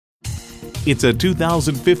It's a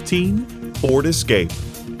 2015 Ford Escape.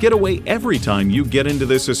 Get away every time you get into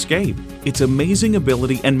this Escape. Its amazing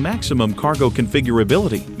ability and maximum cargo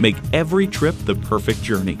configurability make every trip the perfect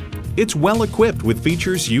journey. It's well equipped with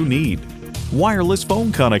features you need: wireless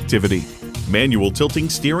phone connectivity, manual tilting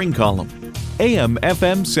steering column,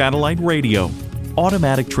 AM/FM satellite radio,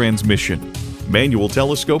 automatic transmission, manual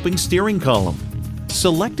telescoping steering column,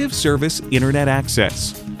 selective service internet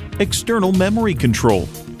access, external memory control,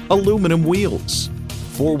 aluminum wheels,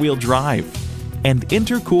 four-wheel drive, and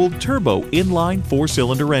intercooled turbo inline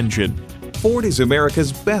four-cylinder engine. Ford is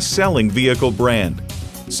America's best-selling vehicle brand.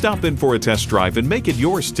 Stop in for a test drive and make it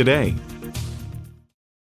yours today.